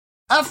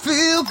I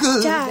feel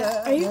good.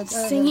 Dad, are you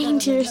singing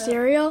to your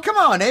cereal? Come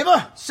on,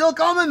 Ava. Silk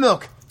almond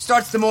milk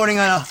starts the morning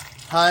on a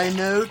high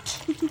note.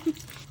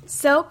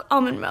 Silk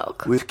almond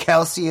milk. With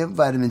calcium,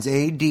 vitamins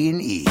A, D, and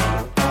E.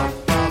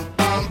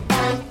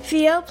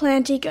 Feel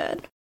plenty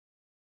good.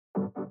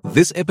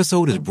 This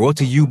episode is brought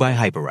to you by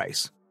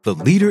Hyperice, the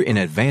leader in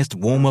advanced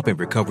warm-up and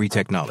recovery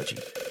technology.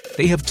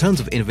 They have tons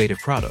of innovative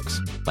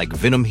products, like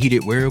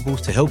Venom-heated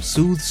wearables to help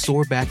soothe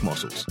sore back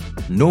muscles,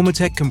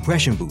 Normatec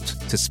compression boots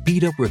to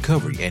speed up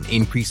recovery and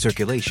increase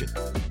circulation,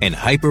 and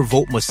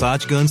Hypervolt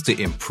massage guns to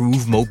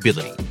improve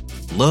mobility.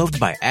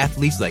 Loved by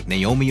athletes like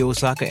Naomi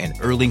Osaka and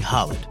Erling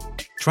Haaland.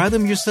 Try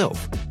them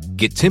yourself.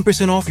 Get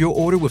 10% off your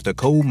order with the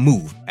code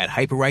MOVE at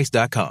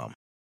Hyperice.com.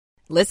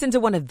 Listen to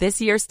one of this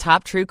year's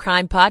top true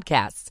crime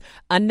podcasts.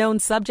 Unknown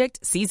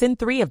Subject, Season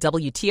 3 of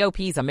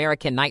WTOP's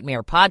American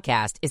Nightmare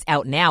podcast is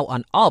out now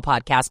on all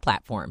podcast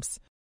platforms.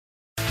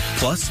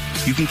 Plus,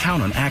 you can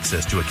count on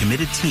access to a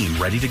committed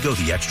team ready to go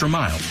the extra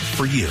mile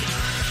for you.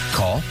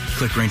 Call,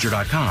 click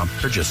Grainger.com,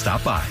 or just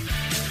stop by.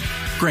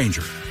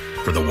 Grainger,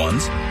 for the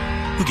ones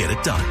who get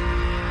it done.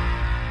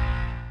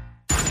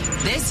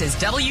 This is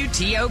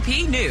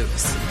WTOP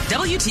News.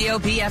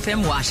 WTOP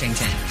FM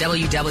Washington.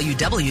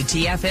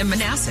 WWWTFM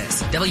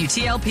Manassas.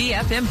 WTLP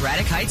FM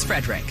Braddock Heights,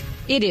 Frederick.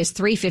 It is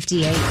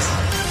 3:58.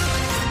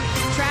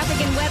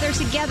 Traffic and weather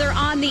together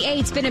on the 8th.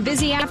 It's been a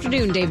busy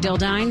afternoon, Dave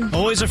Dildine.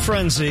 Always a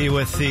frenzy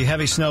with the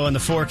heavy snow in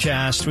the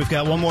forecast. We've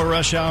got one more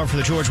rush hour for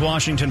the George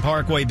Washington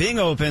Parkway being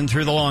open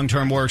through the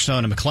long-term work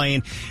zone in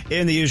McLean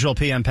in the usual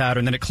PM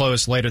pattern. Then it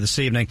closed later this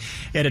evening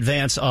in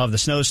advance of the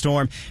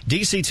snowstorm.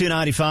 DC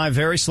 295,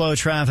 very slow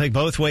traffic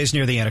both ways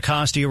near the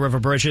Anacostia River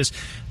bridges.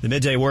 The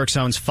midday work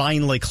zone's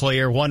finally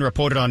clear. One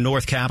reported on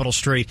North Capitol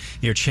Street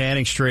near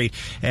Channing Street.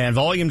 And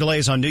volume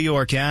delays on New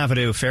York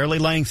Avenue, fairly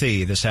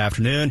lengthy this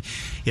afternoon.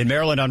 In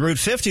Maryland on Route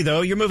 50,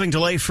 though, you're moving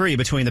delay-free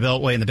between the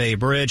Beltway and the Bay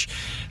Bridge.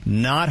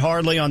 Not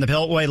hardly on the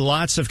Beltway.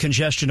 Lots of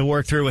congestion to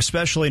work through,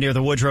 especially near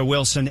the Woodrow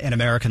Wilson and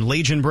American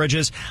Legion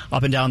bridges,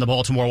 up and down the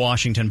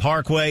Baltimore-Washington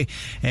Parkway,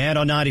 and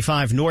on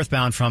 95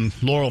 northbound from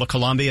Laurel to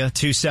Columbia,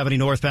 270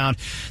 northbound,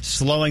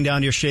 slowing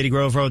down near Shady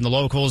Grove Road and the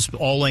locals,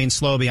 all lanes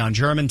slow beyond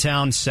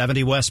Germantown,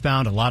 70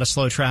 westbound, a lot of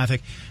slow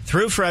traffic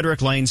through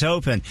Frederick, lanes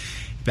open.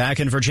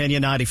 Back in Virginia,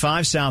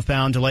 95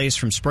 southbound, delays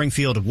from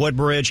Springfield to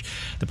Woodbridge.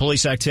 The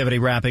police activity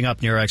wrapping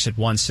up near exit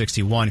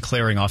 161,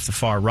 clearing off the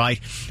far right.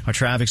 Our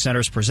traffic center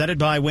is presented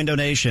by Window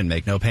Nation.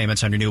 Make no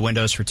payments on your new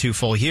windows for 2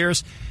 full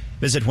years.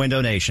 Visit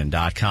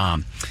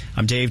windownation.com.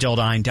 I'm Dave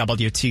Dildine,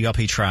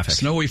 WTOP Traffic.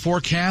 Snowy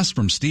forecast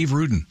from Steve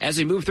Rudin. As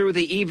we move through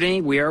the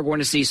evening, we are going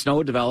to see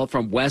snow develop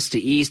from west to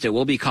east. It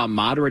will become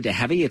moderate to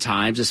heavy at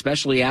times,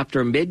 especially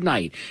after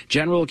midnight.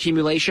 General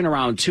accumulation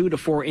around 2 to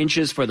 4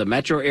 inches for the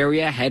metro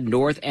area. Head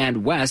north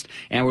and west,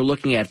 and we're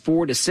looking at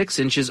 4 to 6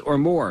 inches or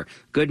more.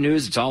 Good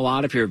news, it's all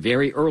out of here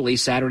very early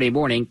Saturday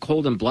morning,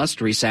 cold and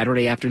blustery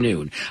Saturday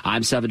afternoon.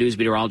 I'm 7 News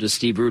meteorologist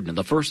Steve Rudin of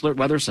the First Alert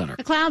Weather Center.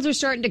 The clouds are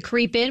starting to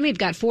creep in. We've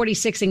got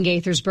 46 in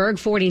Gaithersburg,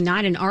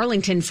 49 in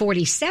Arlington,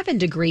 47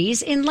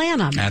 degrees in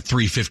Lanham. At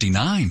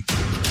 3:59.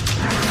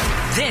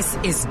 This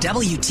is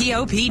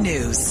WTOP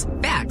News.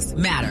 Facts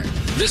matter.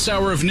 This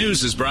hour of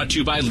news is brought to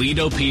you by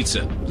Lido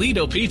Pizza.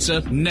 Lido Pizza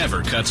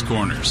never cuts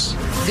corners.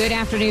 Good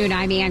afternoon.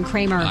 I'm Ann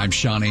Kramer. I'm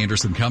Sean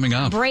Anderson. Coming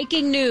up.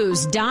 Breaking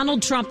news.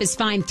 Donald Trump is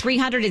fined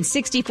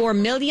 $364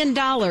 million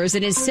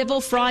in his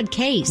civil fraud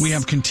case. We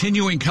have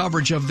continuing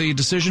coverage of the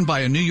decision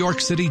by a New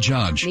York City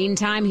judge.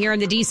 Meantime, here in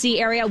the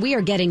D.C. area, we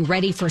are getting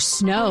ready for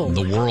snow.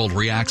 The world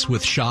reacts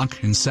with shock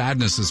and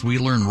sadness as we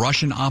learn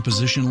Russian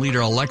opposition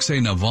leader Alexei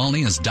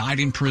Navalny has died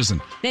in prison.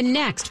 The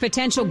next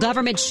potential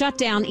government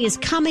shutdown is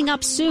coming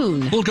up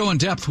soon. We'll go in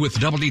depth with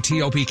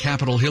WTOP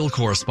Capitol Hill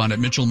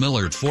correspondent Mitchell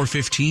Miller at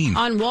 4:15.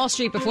 On Wall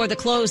Street before the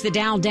close, the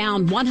Dow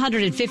down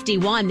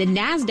 151, the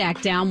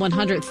NASDAQ down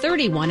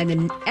 131,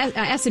 and the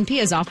S&P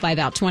is off by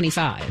about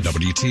 25.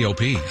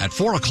 WTOP at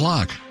 4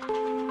 o'clock.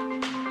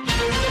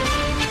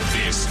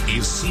 This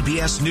is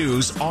CBS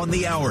News on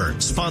the Hour,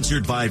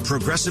 sponsored by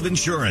Progressive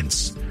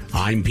Insurance.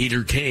 I'm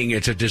Peter King.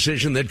 It's a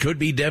decision that could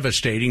be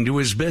devastating to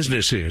his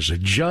businesses. A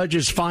judge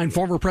has fined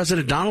former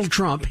President Donald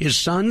Trump, his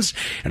sons,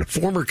 and a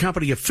former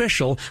company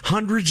official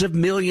hundreds of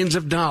millions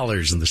of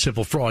dollars in the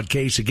civil fraud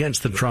case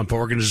against the Trump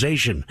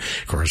Organization.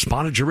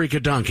 Correspondent Jerika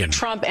Duncan.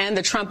 Trump and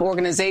the Trump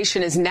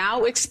Organization is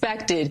now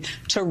expected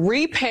to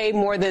repay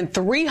more than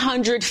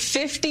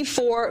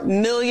 $354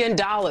 million.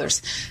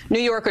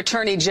 New York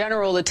Attorney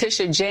General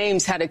Letitia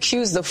James had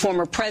accused the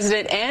former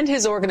president and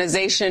his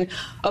organization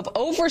of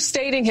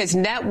overstating his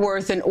net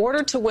worth in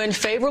order to win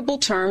favorable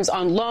terms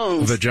on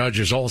loans. The judge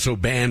has also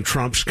banned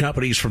Trump's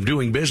companies from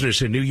doing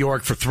business in New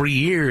York for 3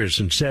 years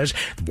and says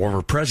the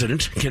former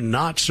president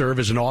cannot serve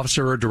as an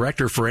officer or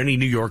director for any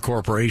New York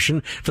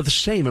corporation for the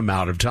same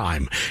amount of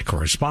time.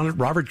 Correspondent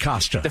Robert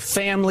Costa. The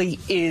family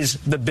is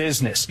the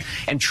business,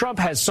 and Trump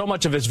has so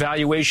much of his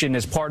valuation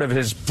as part of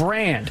his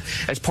brand,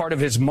 as part of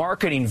his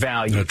marketing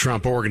value. The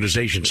Trump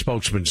Organization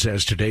spokesman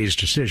says today's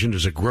decision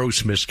is a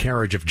gross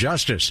miscarriage of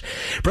justice.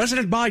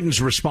 President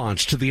Biden's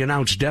response to the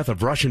announced death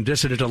of Russian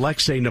dissident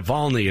Alexei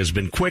Navalny has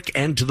been quick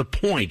and to the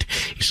point.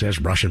 He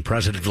says Russian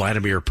President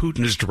Vladimir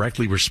Putin is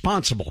directly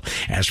responsible.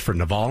 As for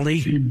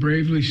Navalny, he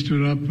bravely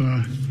stood up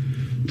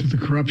to the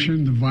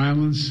corruption, the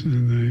violence,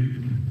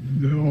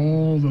 and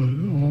all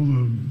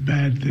the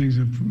bad things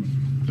that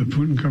the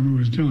Putin government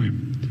was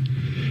doing.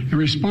 In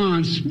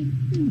response,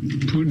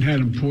 Putin had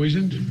him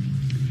poisoned.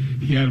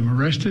 He had him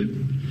arrested.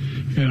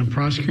 He had him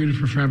prosecuted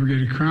for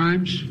fabricated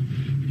crimes.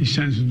 He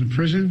sentenced him to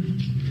prison.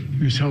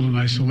 He was held in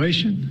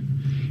isolation.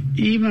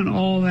 Even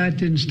all that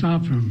didn't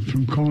stop him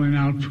from calling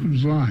out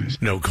Putin's lies.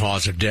 No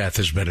cause of death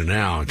has been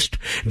announced.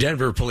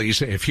 Denver police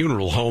say a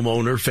funeral home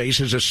owner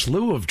faces a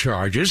slew of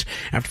charges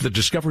after the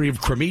discovery of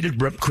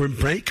cremated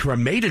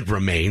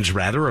remains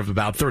of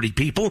about 30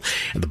 people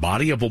and the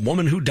body of a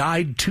woman who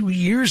died 2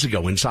 years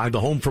ago inside the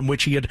home from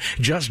which he had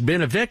just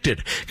been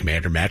evicted.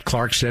 Commander Matt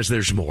Clark says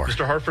there's more.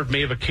 Mr. Hartford may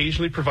have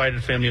occasionally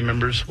provided family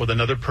members with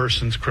another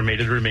person's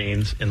cremated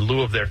remains in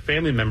lieu of their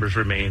family members'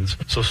 remains,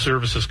 so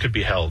services could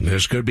be held.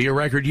 This could be a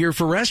record year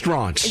for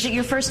restaurants. Is it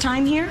your first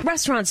time here?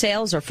 Restaurant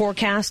sales are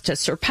forecast to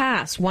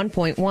surpass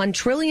 $1.1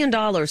 trillion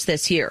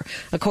this year,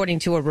 according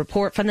to a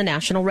report from the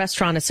National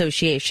Restaurant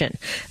Association.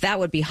 That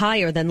would be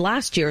higher than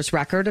last year's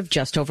record of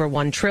just over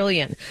 $1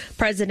 trillion.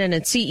 President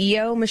and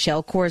CEO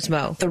Michelle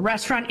Korsmo. The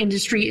restaurant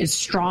industry is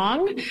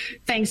strong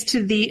thanks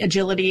to the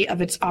agility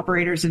of its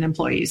operators and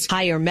employees.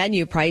 Higher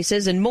menu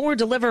prices and more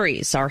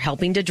deliveries are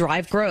helping to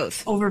drive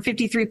growth. Over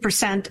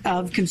 53%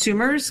 of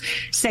consumers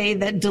say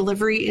that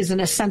delivery is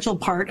an essential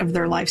part of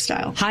their lifestyle.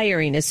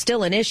 Hiring is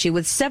still an issue,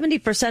 with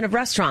 70% of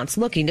restaurants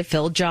looking to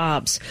fill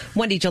jobs.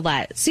 Wendy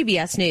Gillette,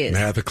 CBS News.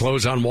 At the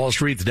close on Wall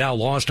Street, the Dow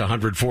lost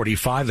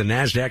 145, the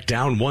NASDAQ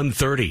down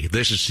 130.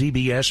 This is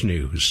CBS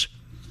News.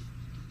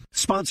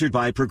 Sponsored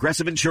by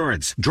Progressive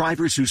Insurance.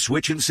 Drivers who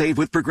switch and save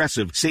with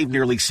Progressive save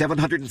nearly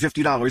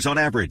 $750 on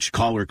average.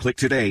 Call or click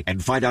today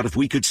and find out if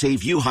we could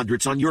save you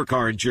hundreds on your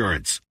car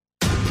insurance.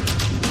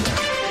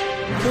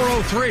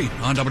 4:03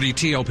 on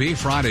WTOP,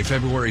 Friday,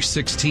 February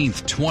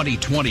 16th,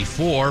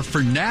 2024.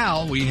 For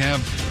now, we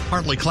have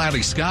partly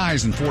cloudy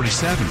skies and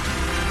 47.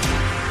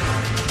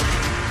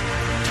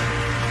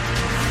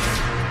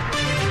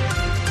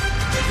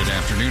 Good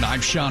afternoon.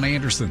 I'm Sean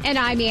Anderson. And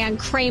I'm Ann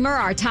Kramer.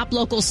 Our top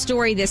local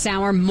story this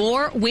hour,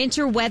 more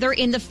winter weather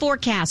in the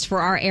forecast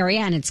for our area,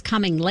 and it's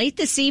coming late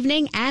this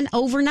evening and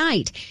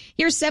overnight.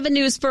 Here's 7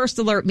 News First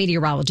Alert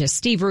meteorologist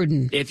Steve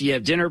Rudin. If you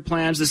have dinner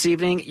plans this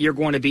evening, you're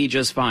going to be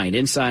just fine.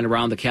 Inside and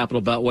around the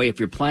Capitol Beltway, if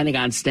you're planning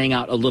on staying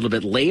out a little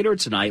bit later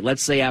tonight,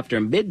 let's say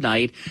after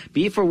midnight,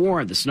 be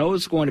forewarned. The snow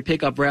is going to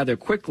pick up rather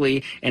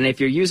quickly, and if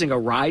you're using a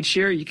ride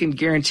share, you can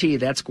guarantee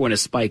that's going to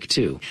spike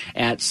too.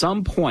 At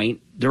some point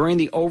during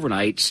the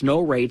overnight, snow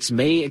rates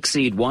may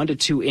exceed 1 to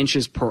 2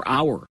 inches per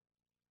hour.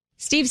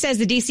 Steve says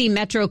the D.C.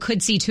 Metro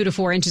could see 2 to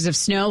 4 inches of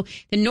snow.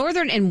 The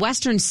northern and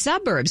western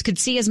suburbs could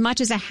see as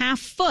much as a half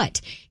foot.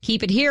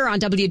 Keep it here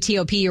on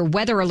WTOP, your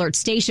weather alert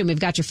station. We've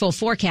got your full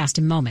forecast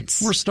in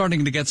moments. We're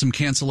starting to get some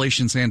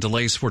cancellations and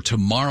delays for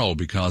tomorrow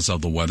because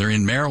of the weather.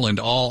 In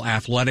Maryland, all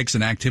athletics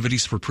and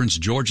activities for Prince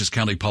George's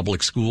County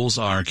Public Schools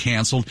are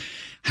canceled.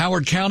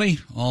 Howard County,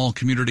 all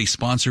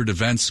community-sponsored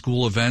events,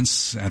 school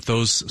events at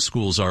those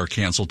schools are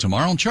canceled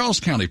tomorrow. And Charles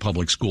County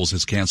Public Schools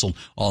has canceled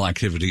all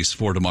activities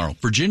for tomorrow.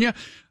 Virginia,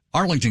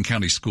 Arlington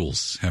County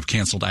Schools have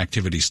canceled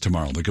activities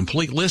tomorrow. The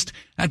complete list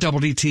at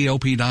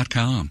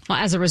WTOP.com. Well,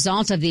 as a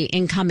result of the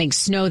incoming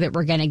snow that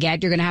we're going to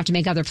get, you're going to have to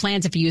make other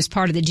plans if you use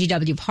part of the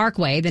GW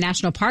Parkway. The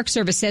National Park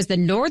Service says the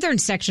northern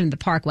section of the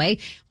parkway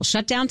will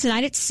shut down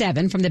tonight at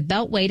 7 from the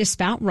Beltway to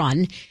Spout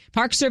Run.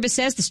 Park Service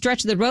says the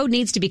stretch of the road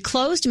needs to be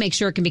closed to make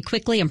sure it can be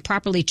quickly and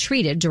properly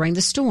treated during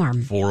the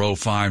storm.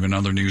 4:05 in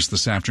other news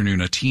this afternoon,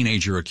 a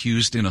teenager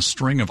accused in a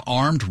string of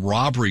armed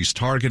robberies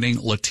targeting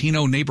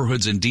Latino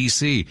neighborhoods in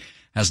D.C.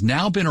 has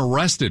now been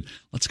arrested.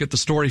 Let's get the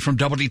story from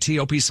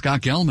WTOP's Scott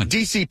Gelman.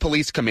 D.C.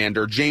 Police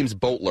Commander James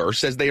Boatler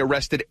says they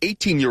arrested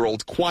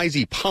 18-year-old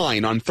Quasi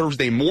Pine on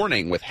Thursday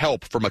morning with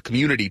help from a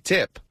community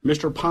tip.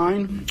 Mr.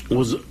 Pine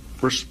was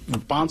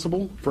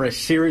responsible for a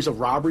series of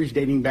robberies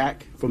dating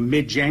back from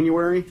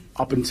mid-January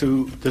up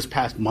until this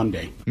past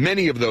Monday.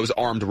 Many of those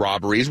armed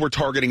robberies were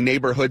targeting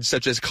neighborhoods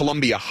such as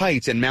Columbia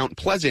Heights and Mount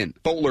Pleasant.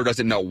 Boatler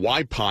doesn't know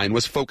why Pine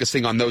was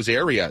focusing on those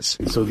areas.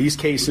 So these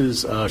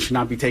cases should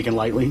not be taken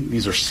lightly.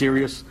 These are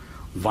serious,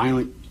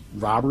 violent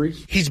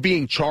robberies. He's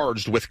being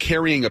charged with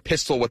carrying a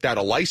pistol without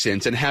a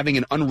license and having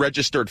an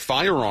unregistered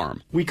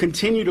firearm. We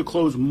continue to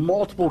close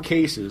multiple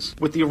cases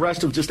with the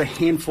arrest of just a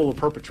handful of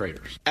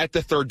perpetrators. At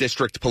the 3rd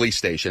District Police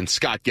Station,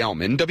 Scott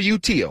Gelman,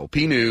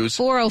 WTOP News.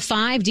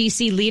 4:05,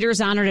 D.C.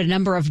 leaders honored a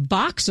number of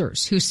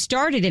boxers who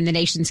started in the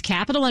nation's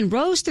capital and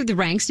rose through the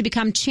ranks to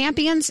become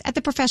champions at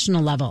the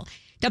professional level.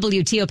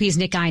 WTOP's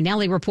Nick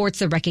Iannelli reports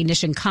the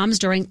recognition comes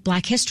during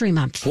Black History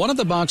Month. One of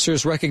the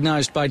boxers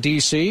recognized by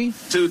D.C.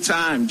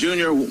 Two-time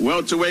junior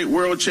welterweight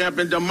world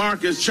champion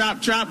DeMarcus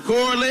Chop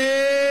Corley.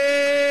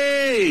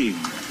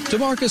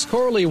 DeMarcus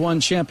Corley won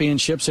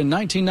championships in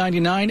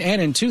 1999 and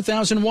in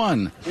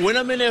 2001. When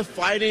I'm in there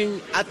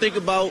fighting, I think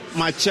about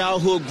my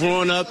childhood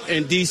growing up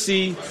in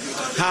D.C.,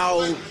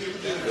 how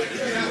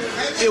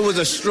It was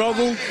a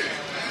struggle,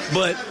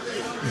 but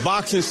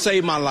boxing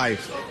saved my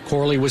life.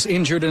 Corley was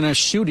injured in a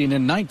shooting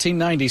in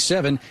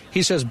 1997.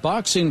 He says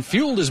boxing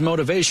fueled his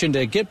motivation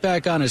to get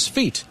back on his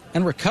feet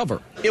and recover.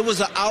 It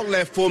was an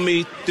outlet for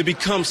me to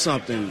become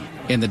something.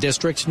 In the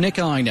district, Nick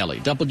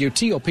Einelli,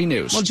 WTOP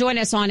News. Well, join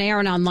us on air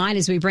and online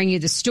as we bring you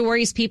the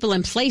stories, people,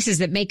 and places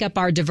that make up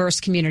our diverse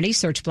community.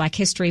 Search Black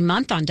History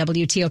Month on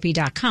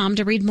WTOP.com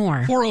to read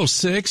more.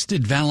 406,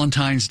 did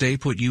Valentine's Day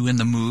put you in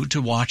the mood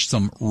to watch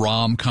some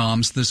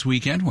rom-coms this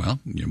weekend? Well,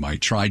 you might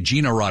try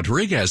Gina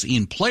Rodriguez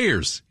in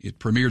Players. It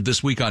premiered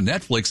this week on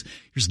Netflix.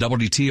 Here's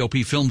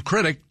WTOP film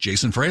critic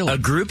Jason Fraley. A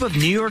group of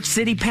New York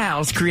City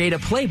pals create a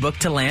playbook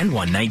to land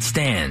one-night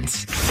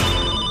stands.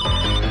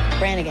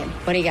 Brannigan,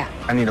 what do you got?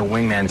 I need a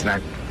wingman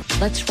tonight.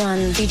 Let's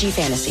run BG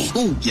Fantasy.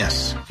 Ooh,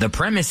 yes. The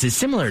premise is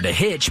similar to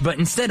Hitch, but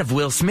instead of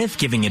Will Smith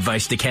giving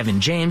advice to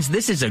Kevin James,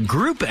 this is a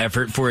group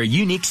effort for a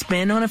unique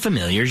spin on a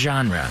familiar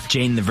genre.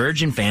 Jane the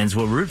Virgin fans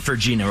will root for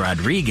Gina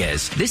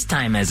Rodriguez, this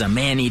time as a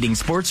man-eating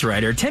sports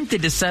writer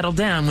tempted to settle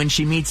down when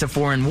she meets a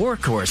foreign war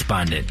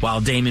correspondent,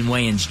 while Damon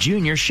Wayans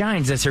Jr.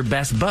 shines as her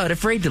best bud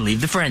afraid to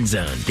leave the friend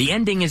zone. The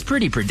ending is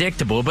pretty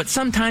predictable, but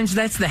sometimes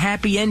that's the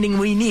happy ending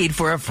we need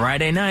for a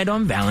Friday night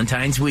on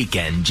Valentine's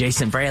weekend.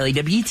 Jason Fraley,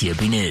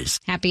 WTOP News.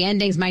 Happy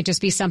endings might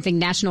just be something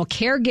national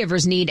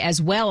caregivers need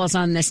as well as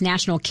on this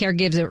National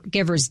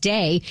Caregivers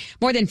Day.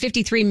 More than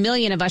 53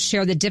 million of us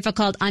share the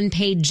difficult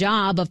unpaid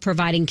job of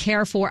providing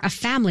care for a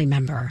family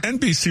member.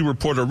 NBC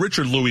reporter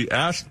Richard Louis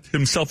asked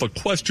himself a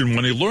question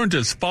when he learned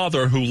his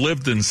father, who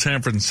lived in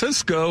San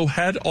Francisco,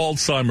 had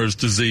Alzheimer's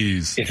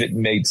disease. If it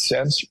made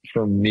sense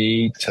for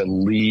me to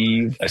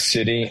leave a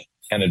city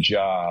and a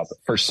job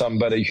for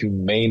somebody who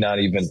may not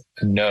even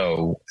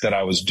know that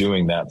I was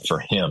doing that for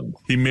him.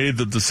 He made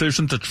the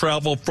decision to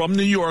travel from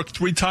New York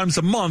 3 times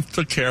a month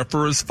to care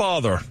for his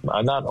father.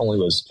 I not only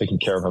was taking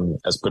care of him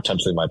as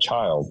potentially my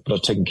child,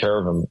 but taking care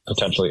of him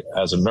potentially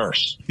as a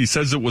nurse. He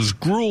says it was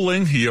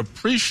grueling. He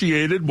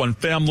appreciated when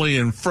family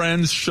and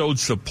friends showed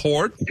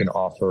support. You can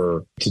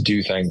offer to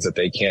do things that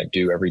they can't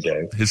do every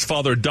day. His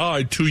father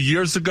died 2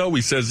 years ago.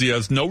 He says he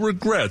has no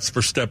regrets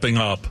for stepping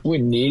up. We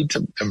need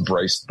to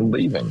embrace the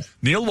leaving.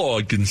 Neil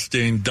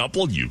Augenstein,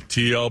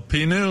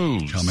 WTOP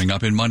News. Coming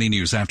up in Money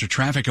News after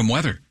traffic and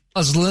weather.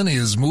 Roslyn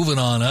is moving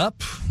on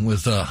up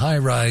with a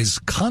high-rise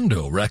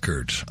condo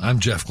record. I'm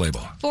Jeff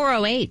Claybaugh.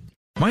 408.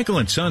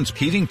 Michael & Son's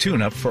heating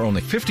tune-up for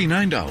only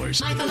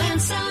 $59. Michael &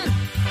 Son.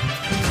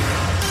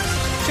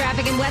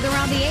 Traffic and weather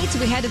on the 8th.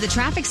 We head to the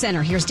traffic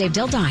center. Here's Dave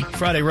Dildine.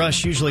 Friday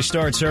rush usually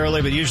starts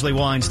early, but usually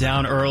winds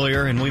down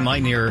earlier, and we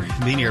might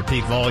be near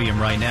peak volume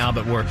right now,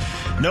 but we're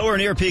nowhere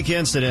near peak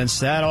incidents.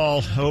 That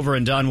all over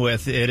and done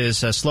with. It is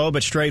slow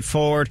but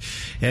straightforward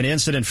and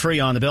incident-free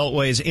on the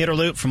Beltway's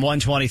Interloop from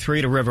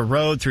 123 to River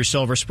Road through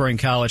Silver Spring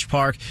College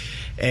Park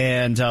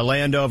and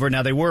Landover.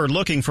 Now, they were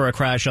looking for a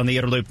crash on the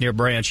Interloop near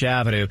Branch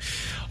Avenue.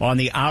 On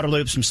the outer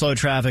loop, some slow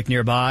traffic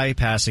nearby,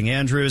 passing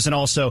Andrews, and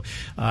also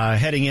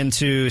heading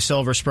into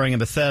Silver Spring and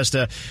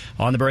Bethesda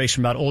on the brakes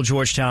from about Old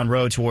Georgetown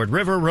Road toward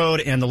River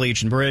Road and the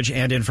Legion Bridge,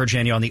 and in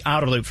Virginia on the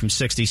outer loop from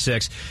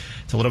 66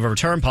 to Little River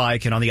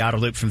Turnpike, and on the outer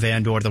loop from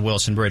Van Dorn to the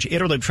Wilson Bridge.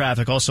 Interloop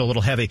traffic also a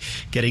little heavy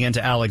getting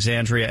into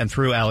Alexandria and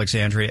through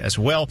Alexandria as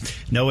well.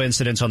 No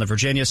incidents on the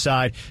Virginia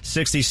side.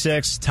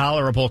 66,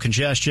 tolerable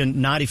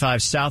congestion.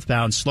 95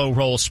 southbound, slow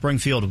roll,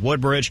 Springfield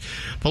Woodbridge.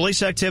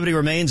 Police activity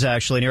remains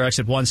actually near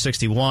exit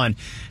 161,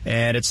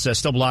 and it's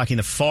still blocking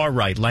the far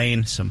right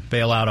lane. Some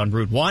bailout on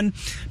Route 1.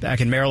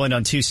 Back in Maryland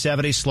on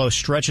 270, slow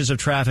stretches of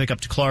traffic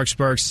up to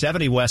Clarksburg.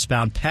 70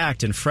 westbound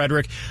packed in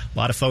Frederick. A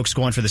lot of folks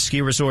going for the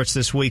ski resorts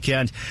this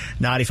weekend.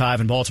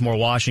 95 in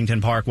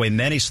Baltimore-Washington Parkway.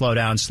 Many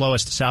slowdowns.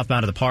 Slowest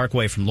southbound of the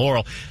Parkway from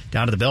Laurel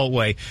down to the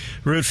Beltway.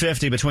 Route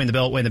 50 between the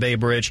Beltway and the Bay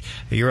Bridge.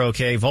 You're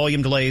okay.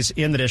 Volume delays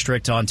in the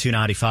district on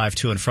 295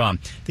 to and from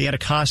the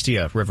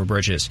Anacostia River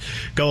Bridges.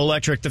 Go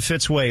electric the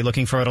Fitzway.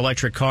 Looking for an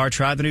electric car?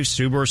 Try the new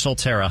Subaru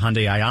Solterra,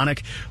 Hyundai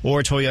Ioniq,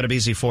 or Toyota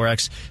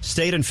BZ4X.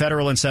 State and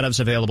federal incentives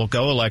available.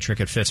 Go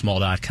electric at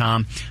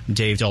fitzmall.com. I'm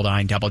Dave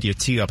Dildine,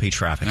 WTOP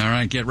Traffic. All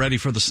right, get ready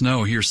for the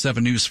snow. Here's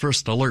 7 News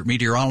First Alert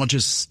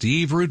meteorologist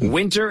Steve Rudin.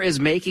 Winter is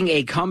making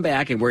a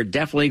comeback, and we're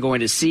definitely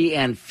going to see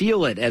and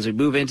feel it as we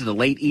move into the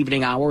late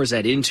evening hours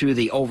and into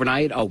the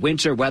overnight. A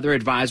winter weather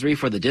advisory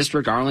for the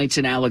district,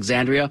 Arlington,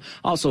 Alexandria,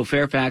 also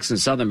Fairfax and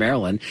Southern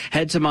Maryland.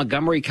 Head to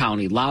Montgomery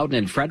County, Loudoun,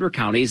 and Frederick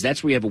counties.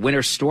 That's where we have a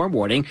winter storm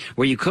warning,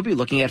 where you could be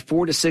looking at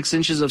 4 to 6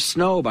 inches of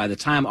snow by the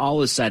time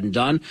all is said and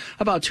done.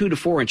 About 2 to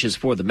 4 inches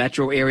for the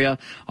metro area.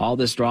 All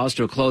this draws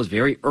to a close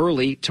very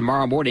early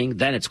tomorrow morning.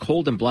 Then it's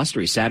cold and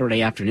blustery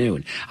Saturday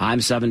afternoon.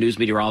 I'm 7 News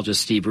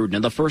meteorologist Steve Rudin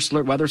in the First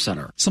Alert Weather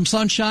Center. Some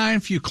sunshine, a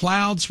few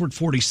clouds. We're at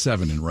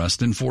 47 in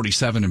Reston,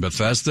 47 in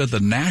Bethesda. The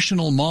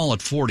National Mall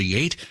at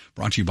 48.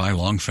 Brought to you by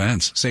Long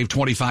Fence. Save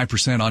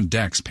 25% on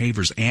decks,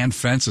 pavers, and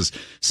fences.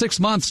 6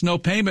 months, no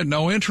payment,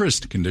 no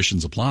interest.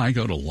 Conditions apply.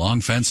 Go to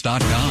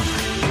longfence.com.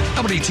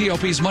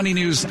 WTOP's Money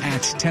News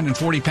at 10 and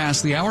 40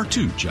 past the hour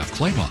to Jeff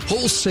Claybaugh.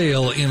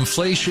 Wholesale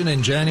inflation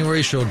in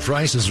January showed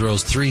prices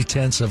rose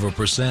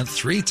 0.3%,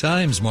 3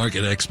 times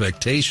market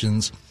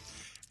expectations.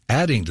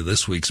 adding to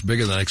this week's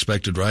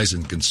bigger-than-expected rise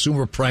in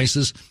consumer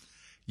prices.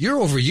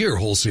 Year-over-year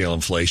wholesale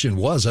inflation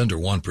was under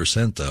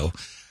 1%, though.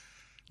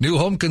 New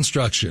home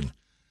construction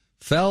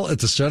fell at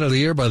the start of the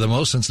year by the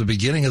most since the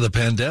beginning of the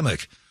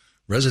pandemic.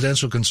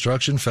 Residential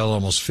construction fell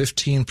almost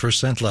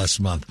 15% last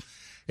month.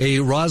 A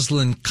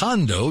Roslyn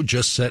condo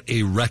just set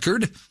a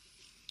record.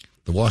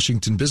 The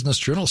Washington Business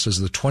Journal says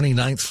the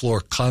 29th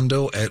floor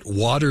condo at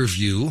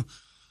Waterview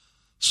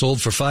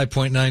sold for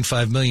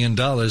 $5.95 million.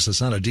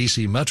 That's not a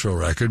D.C. Metro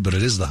record, but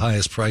it is the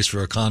highest price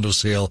for a condo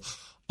sale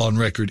on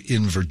record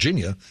in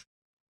Virginia.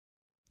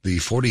 The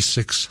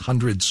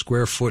 4,600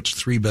 square foot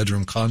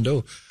 3-bedroom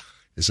condo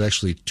is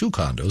actually 2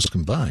 condos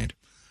combined.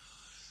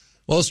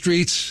 Wall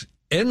Street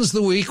ends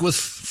the week with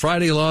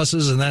Friday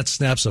losses, and that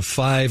snaps a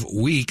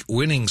 5-week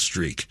winning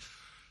streak.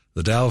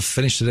 The Dow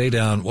finished today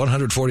down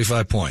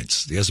 145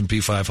 points. The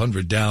S&P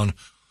 500 down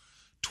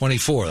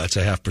 24. That's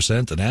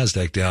 0.5%. The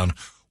Nasdaq down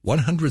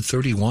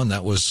 131.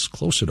 That was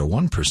closer to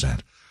 1%.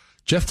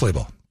 Jeff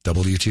Clabaugh,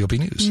 WTOP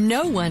News.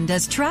 No one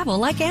does travel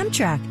like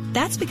Amtrak.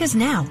 That's because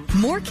now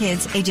more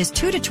kids ages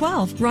 2 to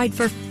 12 ride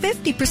for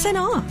 50%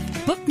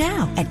 off. Book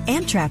now at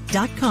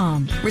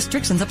Amtrak.com.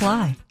 Restrictions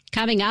apply.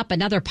 Coming up,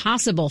 another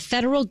possible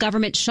federal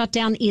government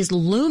shutdown is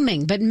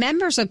looming, but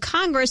members of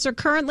Congress are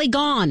currently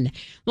gone.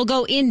 We'll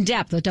go in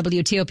depth with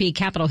WTOP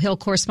Capitol Hill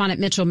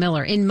correspondent Mitchell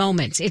Miller in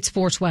moments. It's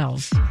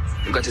 4:12.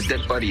 I've got a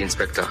dead body,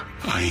 Inspector.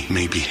 I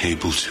may be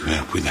able to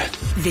help with that.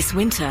 This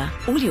winter,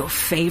 all your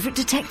favourite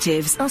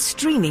detectives are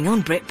streaming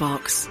on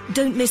BritBox.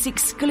 Don't miss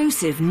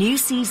exclusive new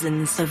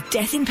seasons of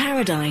Death in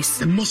Paradise.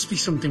 There must be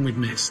something we've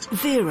missed.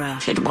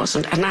 Vera. It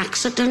wasn't an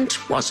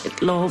accident, was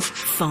it, love?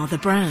 Father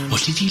Brown.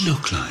 What did he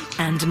look like?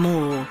 And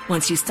more.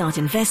 Once you start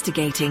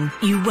investigating,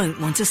 you won't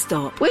want to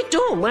stop. We're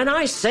done when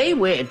I say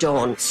we're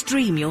done.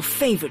 Stream your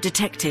favourite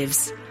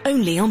detectives,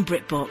 only on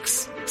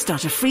BritBox.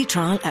 Start a free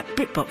trial at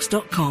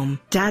BritBox.com.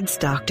 Dad's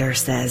doctor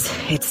says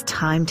it's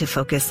time to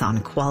focus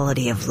on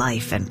quality of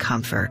life and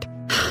comfort.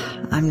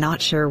 I'm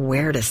not sure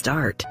where to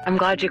start. I'm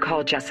glad you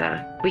called,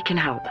 Jessa. We can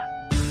help.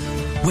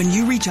 When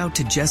you reach out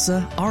to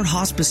Jessa, our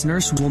hospice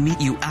nurse will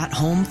meet you at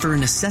home for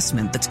an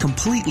assessment that's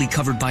completely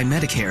covered by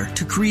Medicare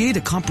to create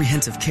a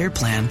comprehensive care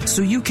plan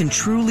so you can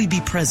truly be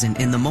present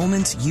in the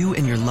moments you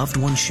and your loved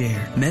ones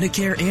share.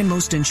 Medicare and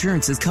most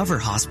insurances cover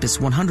hospice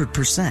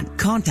 100%.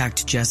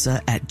 Contact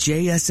Jessa at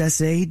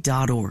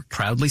jssa.org.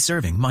 Proudly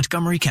serving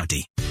Montgomery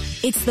County.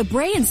 It's the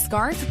Bray &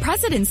 Scarf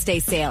President's Day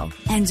sale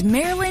and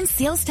Maryland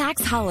sales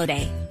tax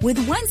holiday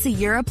with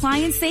once-a-year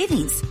appliance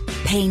savings.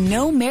 Pay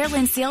no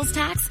Maryland sales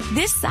tax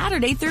this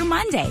Saturday through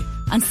Monday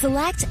on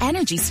select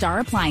Energy Star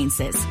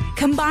appliances,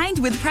 combined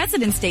with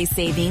President's Day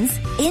savings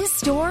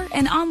in-store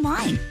and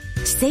online.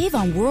 Save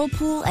on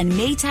Whirlpool and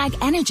Maytag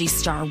Energy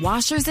Star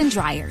washers and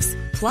dryers.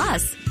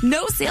 Plus,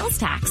 no sales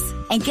tax.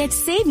 And get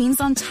savings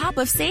on top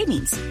of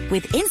savings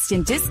with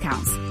instant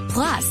discounts.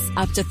 Plus,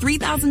 up to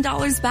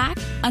 $3,000 back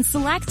on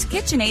select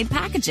KitchenAid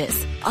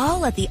packages.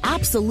 All at the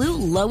absolute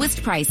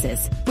lowest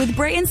prices with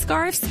Bray &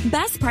 Scarf's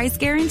best price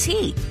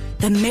guarantee.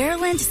 The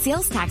Maryland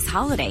sales tax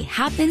holiday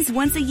happens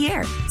once a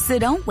year, so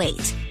don't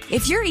wait.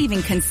 If you're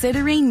even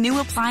considering new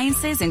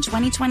appliances in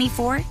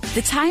 2024,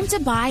 the time to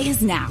buy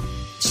is now.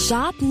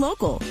 Shop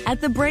local at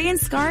the Bray &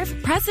 Scarf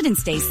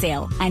President's Day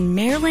sale and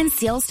Maryland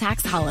sales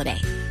tax holiday.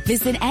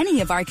 Visit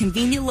any of our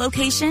convenient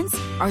locations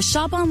or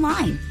shop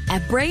online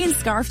at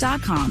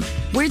brayandscarf.com,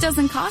 where it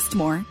doesn't cost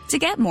more to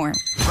get more.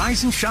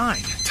 Rise and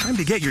shine. Time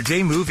to get your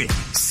day moving.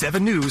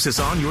 7 News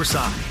is on your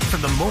side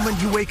from the moment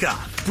you wake up,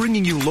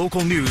 bringing you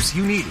local news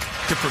you need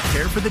to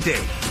prepare for the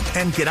day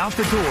and get out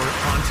the door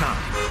on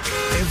time.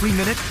 Every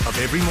minute of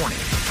every morning,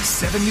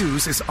 7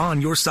 News is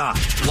on your side.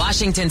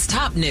 Washington's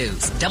top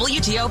news,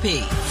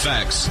 WTOP.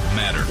 Facts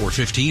matter.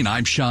 4:15,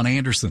 I'm Sean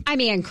Anderson.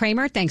 I'm Ann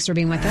Kramer. Thanks for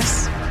being with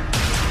us.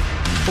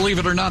 Believe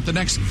it or not, the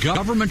next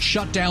government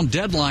shutdown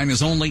deadline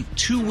is only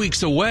 2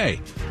 weeks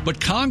away.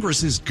 But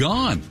Congress is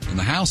gone, and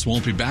the House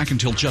won't be back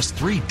until just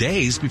 3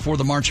 days before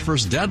the March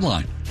 1st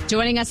deadline.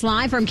 Joining us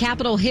live from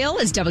Capitol Hill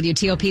is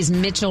WTOP's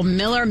Mitchell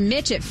Miller.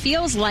 Mitch, it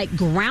feels like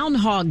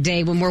Groundhog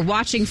Day when we're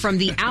watching from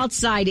the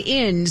outside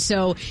in,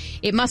 so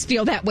it must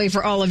feel that way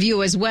for all of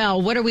you as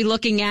well. What are we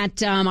looking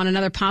at on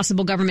another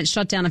possible government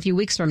shutdown a few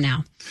weeks from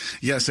now?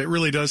 Yes, it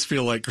really does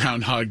feel like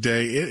Groundhog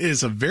Day. It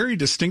is a very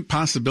distinct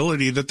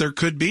possibility that there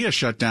could be a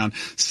shutdown.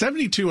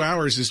 72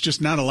 hours is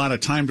just not a lot of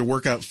time to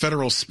work out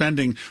federal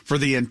spending for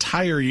the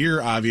entire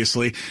year,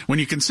 obviously. When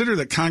you consider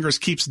that Congress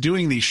keeps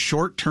doing these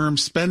short-term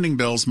spending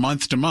bills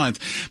month to month,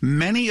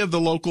 many of the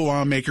local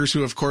lawmakers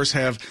who, of course,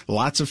 have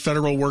lots of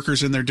federal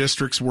workers in their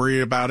districts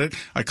worry about it.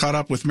 I caught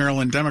up with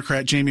Maryland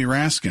Democrat Jamie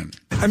Raskin.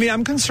 I mean,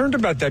 I'm concerned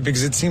about that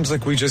because it seems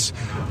like we just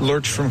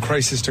lurch from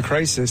crisis to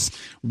crisis.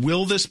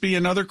 Will this be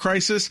another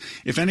crisis?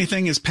 If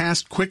anything is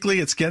passed quickly,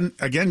 it's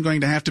again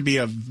going to have to be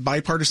a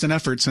bipartisan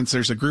effort since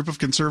there's a group of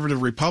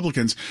conservative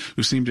Republicans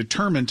who seem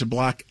determined to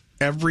block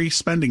every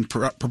spending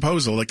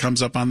proposal that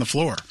comes up on the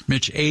floor.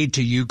 Mitch, aid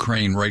to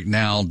Ukraine right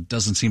now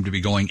doesn't seem to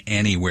be going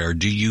anywhere.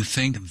 Do you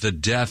think the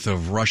death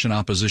of Russian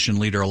opposition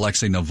leader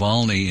Alexei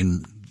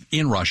Navalny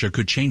in Russia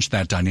could change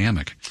that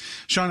dynamic.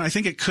 Sean, I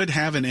think it could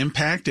have an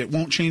impact. It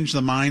won't change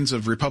the minds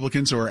of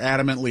Republicans who are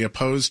adamantly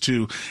opposed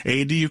to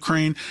aid to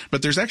Ukraine,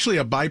 but there's actually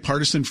a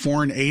bipartisan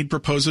foreign aid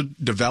proposal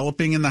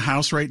developing in the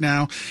House right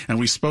now, and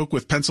we spoke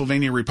with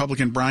Pennsylvania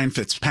Republican Brian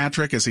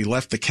Fitzpatrick as he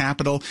left the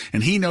Capitol,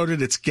 and he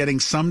noted it's getting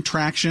some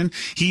traction.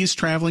 He's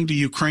traveling to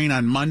Ukraine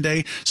on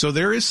Monday, so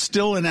there is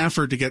still an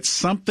effort to get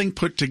something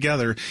put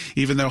together,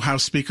 even though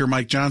House Speaker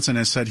Mike Johnson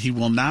has said he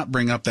will not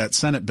bring up that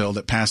Senate bill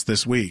that passed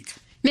this week.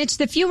 Mitch,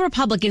 the few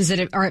Republicans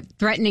that are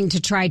threatening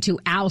to try to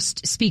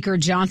oust Speaker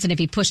Johnson if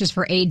he pushes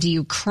for aid to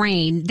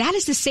Ukraine, that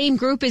is the same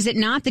group, is it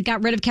not, that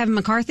got rid of Kevin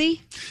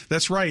McCarthy?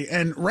 That's right.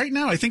 And right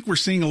now, I think we're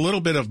seeing a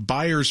little bit of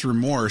buyer's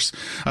remorse.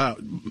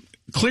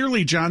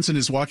 Clearly, Johnson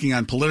is walking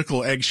on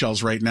political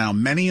eggshells right now.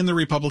 Many in the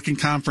Republican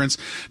conference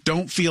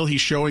don't feel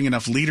he's showing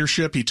enough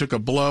leadership. He took a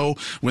blow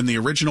when the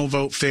original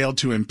vote failed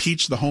to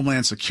impeach the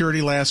Homeland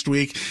Security last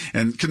week.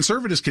 And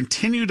conservatives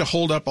continue to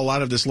hold up a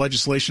lot of this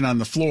legislation on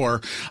the floor.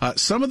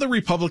 Some of the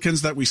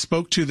Republicans that we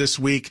spoke to this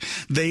week,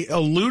 they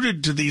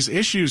alluded to these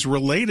issues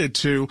related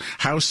to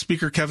House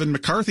Speaker Kevin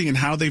McCarthy and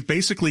how they've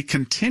basically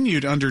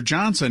continued under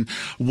Johnson.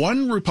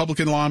 One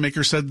Republican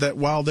lawmaker said that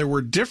while there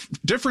were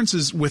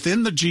differences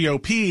within the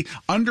GOP,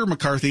 under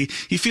McCarthy,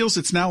 he feels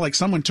it's now like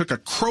someone took a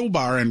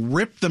crowbar and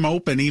ripped them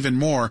open even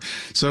more.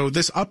 So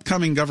this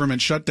upcoming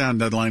government shutdown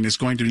deadline is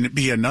going to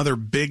be another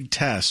big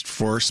test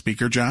for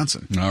Speaker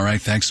Johnson. All right.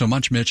 Thanks so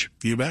much, Mitch.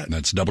 You bet.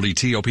 That's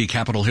WTOP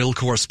Capitol Hill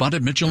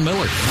correspondent Mitchell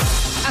Miller.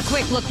 A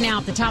quick look now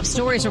at the top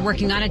stories we're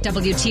working on at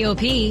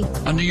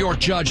WTOP. A New York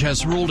judge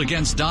has ruled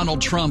against Donald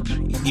Trump,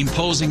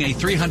 imposing a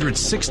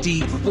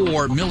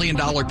 $364 million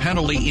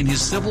penalty in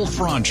his civil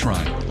fraud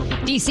trial.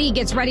 D.C.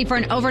 gets ready for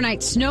an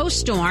overnight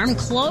snowstorm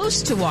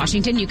close to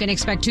Washington. You can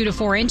expect 2 to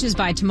 4 inches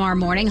by tomorrow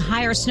morning.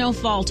 Higher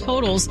snowfall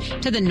totals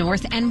to the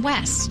north and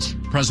west.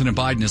 President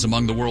Biden is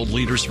among the world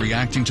leaders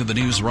reacting to the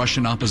news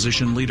Russian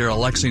opposition leader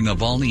Alexei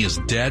Navalny is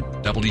dead.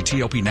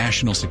 WTOP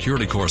national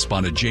security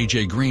correspondent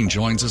J.J. Green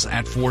joins us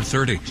at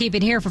 4:30. Keep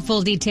it here for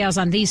full details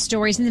on these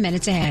stories in the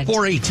minutes ahead.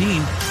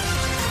 4:18.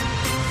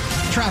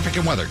 Traffic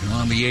and weather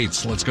on the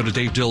 8s. Let's go to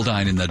Dave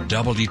Dildine in the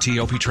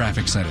WTOP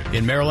Traffic Center.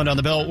 In Maryland on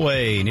the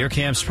Beltway, near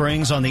Camp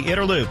Springs on the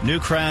Inner Loop. New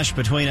crash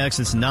between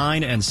exits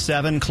 9 and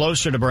 7,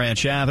 closer to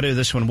Branch Avenue.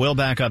 This one will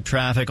back up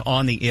traffic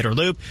on the Inner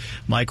Loop.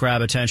 Might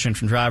grab attention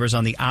from drivers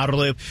on the Outer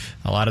Loop.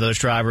 A lot of those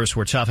drivers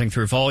were toughing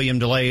through volume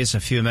delays a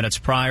few minutes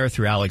prior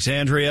through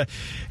Alexandria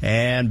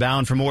and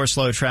bound for more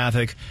slow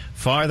traffic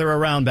farther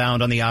around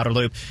bound on the Outer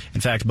Loop. In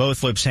fact,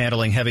 both loops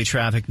handling heavy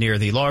traffic near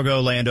the Largo,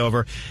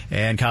 Landover,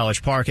 and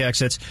College Park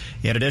exits.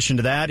 In addition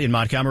to that, in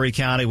Montgomery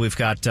County, we've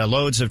got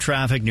loads of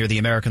traffic near the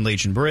American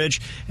Legion Bridge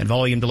and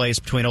volume delays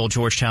between Old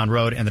Georgetown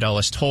Road and the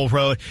Dulles Toll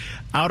Road.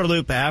 Outer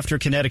Loop after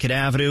Connecticut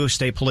Avenue,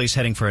 State Police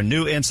heading for a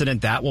new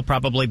incident. That will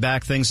probably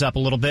back things up a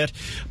little bit.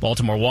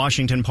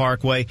 Baltimore-Washington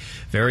Parkway,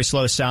 very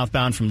slow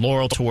southbound from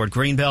Laurel toward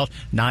Greenbelt.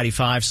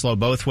 95 slow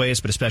both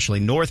ways, but especially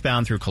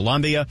northbound through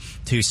Columbia.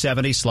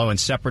 270 slow in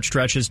separate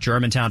stretches,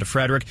 Germantown to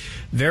Frederick.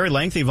 Very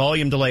lengthy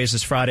volume delays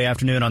this Friday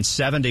afternoon on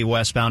 70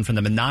 westbound from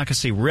the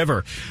Monocacy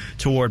River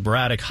toward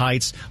Braddock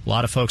Heights. A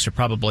lot of folks are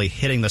probably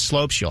hitting the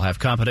slopes. You'll have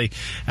company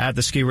at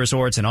the ski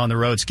resorts and on the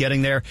roads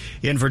getting there.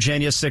 In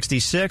Virginia,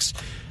 66.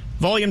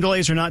 Volume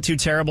delays are not too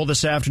terrible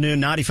this afternoon.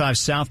 95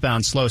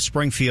 southbound slow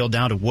Springfield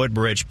down to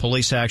Woodbridge.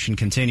 Police action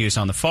continues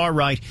on the far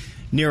right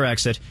near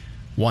exit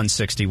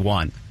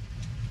 161.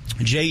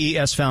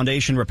 JES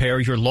Foundation Repair,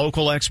 your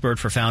local expert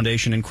for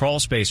foundation and crawl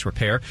space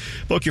repair.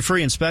 Book your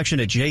free inspection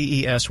at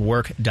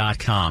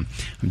jeswork.com.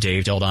 I'm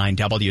Dave Dildine,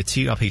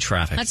 WTOP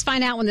Traffic. Let's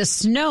find out when the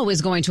snow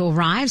is going to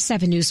arrive.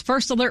 7 News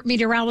First Alert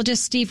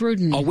meteorologist Steve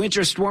Rudin. A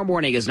winter storm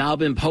warning has now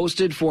been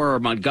posted for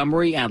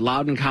Montgomery and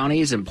Loudoun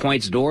counties and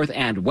points north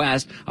and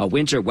west. A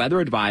winter weather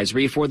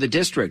advisory for the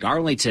district,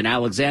 Arlington,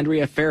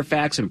 Alexandria,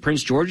 Fairfax, and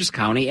Prince George's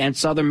County and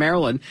southern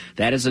Maryland.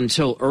 That is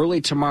until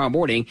early tomorrow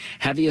morning.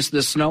 Heaviest of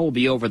the snow will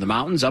be over the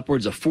mountains,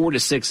 upwards of 4 to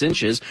 6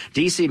 inches.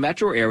 D.C.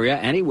 metro area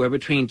anywhere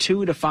between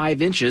 2 to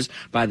 5 inches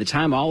by the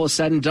time all is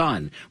said and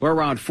done. We're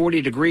around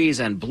 40 degrees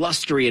and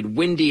blustery and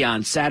windy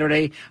on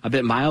Saturday, a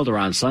bit milder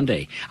on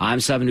Sunday. I'm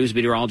 7 News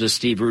meteorologist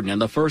Steve Rudin in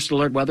the First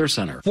Alert Weather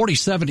Center.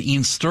 47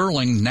 in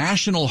Sterling,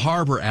 National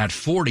Harbor at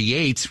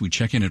 48. We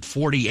check in at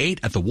 48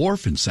 at the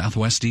Wharf in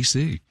Southwest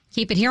D.C.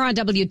 Keep it here on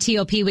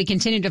WTOP. We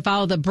continue to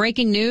follow the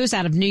breaking news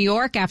out of New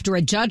York after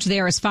a judge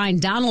there has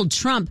fined Donald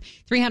Trump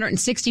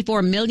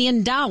 $364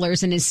 million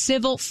in his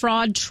civil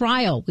fraud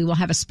trial. We will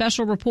have a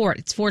special report.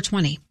 It's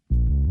 4:20.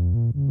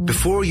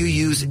 Before you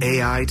use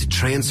AI to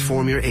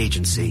transform your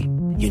agency,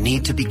 you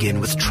need to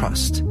begin with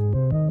trust.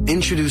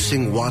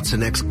 Introducing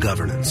Watson X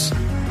Governance,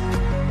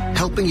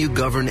 helping you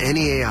govern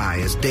any AI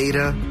as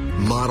data,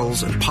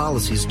 models, and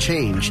policies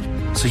change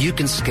so you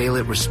can scale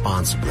it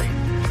responsibly.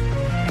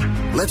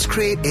 Let's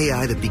create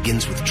AI that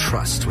begins with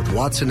trust with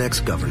Watson X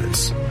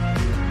Governance.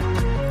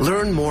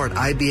 Learn more at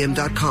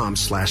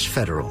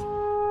ibm.com/federal.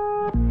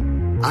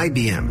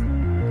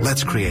 IBM.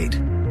 Let's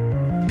create.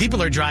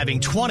 People are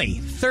driving 20,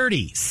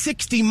 30,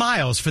 60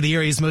 miles for the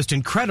area's most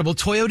incredible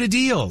Toyota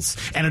deals.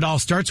 And it all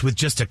starts with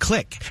just a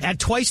click at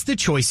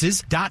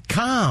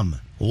twicethechoices.com.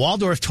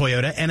 Waldorf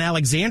Toyota and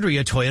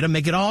Alexandria Toyota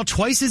make it all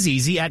twice as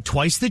easy at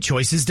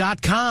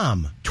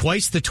twicethechoices.com.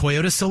 Twice the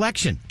Toyota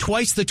selection,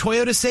 twice the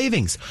Toyota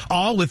savings,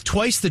 all with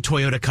twice the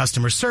Toyota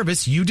customer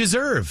service you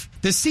deserve.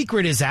 The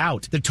secret is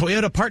out. The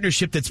Toyota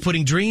partnership that's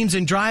putting dreams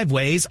in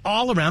driveways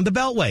all around the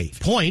Beltway.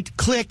 Point,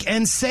 click,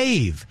 and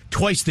save.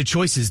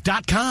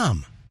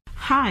 twicethechoices.com.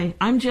 Hi,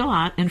 I'm Jill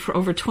Ott, and for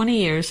over 20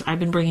 years, I've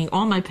been bringing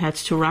all my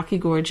pets to Rocky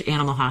Gorge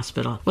Animal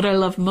Hospital. What I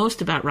love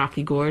most about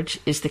Rocky Gorge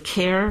is the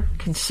care,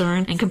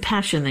 concern, and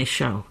compassion they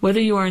show. Whether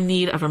you are in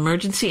need of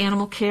emergency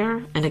animal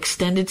care, an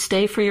extended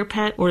stay for your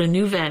pet, or a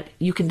new vet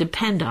you can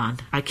depend on,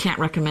 I can't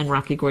recommend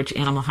Rocky Gorge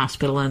Animal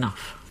Hospital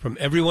enough. From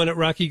everyone at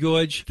Rocky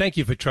Gorge, thank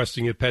you for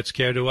trusting your pet's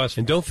care to us.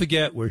 And don't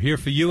forget, we're here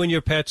for you and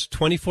your pets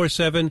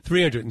 24/7,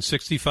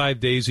 365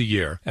 days a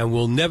year. And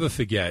we'll never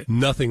forget,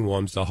 nothing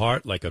warms the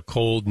heart like a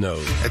cold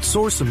nose. At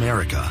Source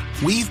America,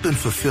 we've been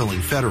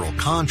fulfilling federal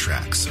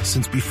contracts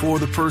since before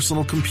the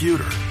personal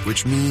computer,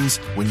 which means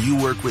when you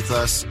work with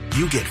us,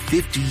 you get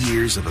 50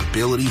 years of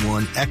Ability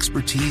One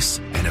expertise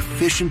and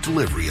efficient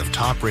delivery of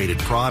top-rated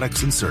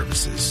products and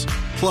services.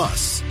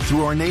 Plus,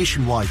 through our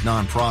nationwide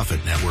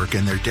nonprofit network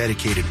and their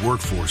dedicated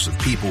workforce of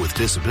people with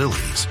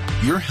disabilities,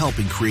 you're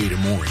helping create a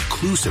more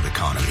inclusive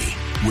economy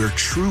where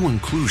true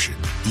inclusion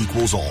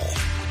equals all.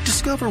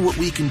 Discover what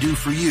we can do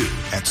for you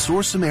at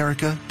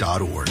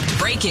sourceamerica.org.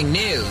 Breaking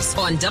news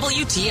on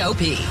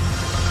WTOP.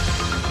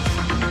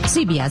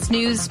 CBS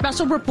News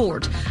special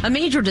report. A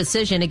major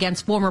decision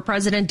against former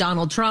President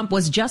Donald Trump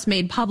was just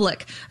made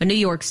public. A New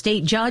York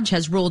state judge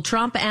has ruled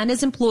Trump and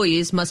his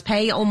employees must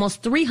pay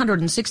almost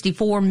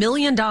 $364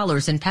 million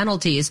in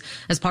penalties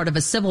as part of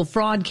a civil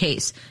fraud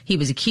case. He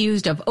was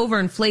accused of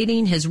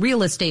overinflating his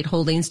real estate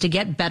holdings to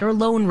get better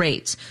loan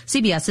rates.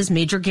 CBS's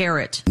Major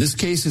Garrett. This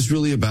case is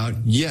really about,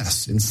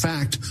 yes, in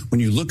fact,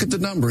 when you look at the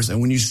numbers and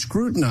when you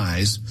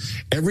scrutinize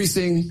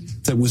everything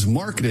that was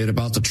marketed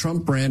about the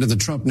Trump brand and the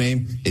Trump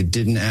name, it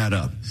didn't add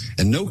up.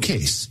 And no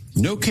case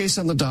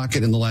on the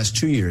docket in the last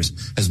 2 years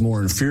has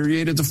more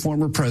infuriated the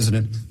former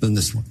president than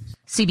this one.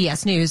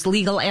 CBS News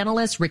legal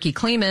analyst Ricky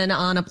Kleeman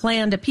on a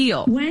planned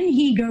appeal. When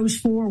he goes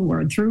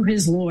forward through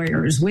his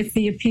lawyers with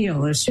the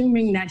appeal,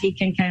 assuming that he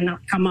can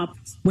come up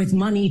with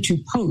money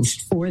to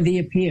post for the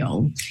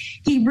appeal,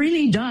 he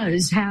really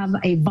does have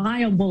a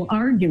viable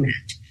argument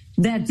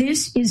that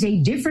this is a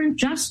different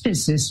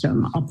justice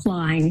system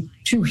applying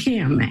to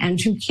him and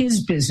to his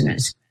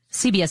business.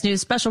 CBS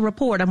News special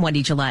report. I'm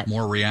Wendy Gillette.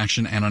 More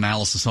reaction and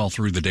analysis all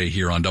through the day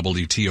here on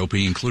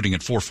WTOP, including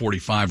at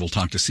 4:45. We'll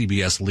talk to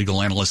CBS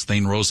legal analyst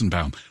Thane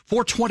Rosenbaum.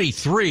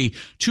 4:23,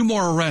 2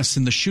 more arrests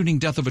in the shooting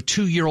death of a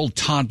 2-year-old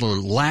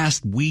toddler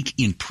last week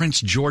in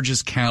Prince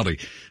George's County.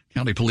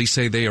 County police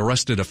say they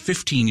arrested a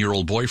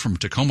 15-year-old boy from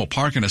Tacoma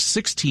Park and a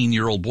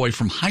 16-year-old boy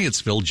from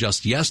Hyattsville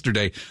just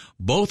yesterday.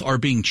 Both are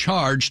being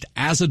charged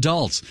as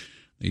adults.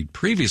 They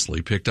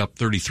previously picked up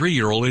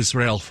 33-year-old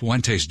Israel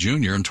Fuentes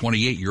Jr. and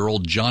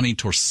 28-year-old Johnny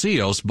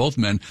Torcios. Both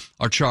men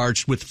are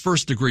charged with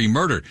first-degree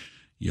murder.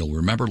 You'll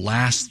remember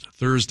last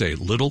Thursday,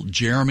 little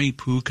Jeremy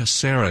Poo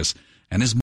Caceres and his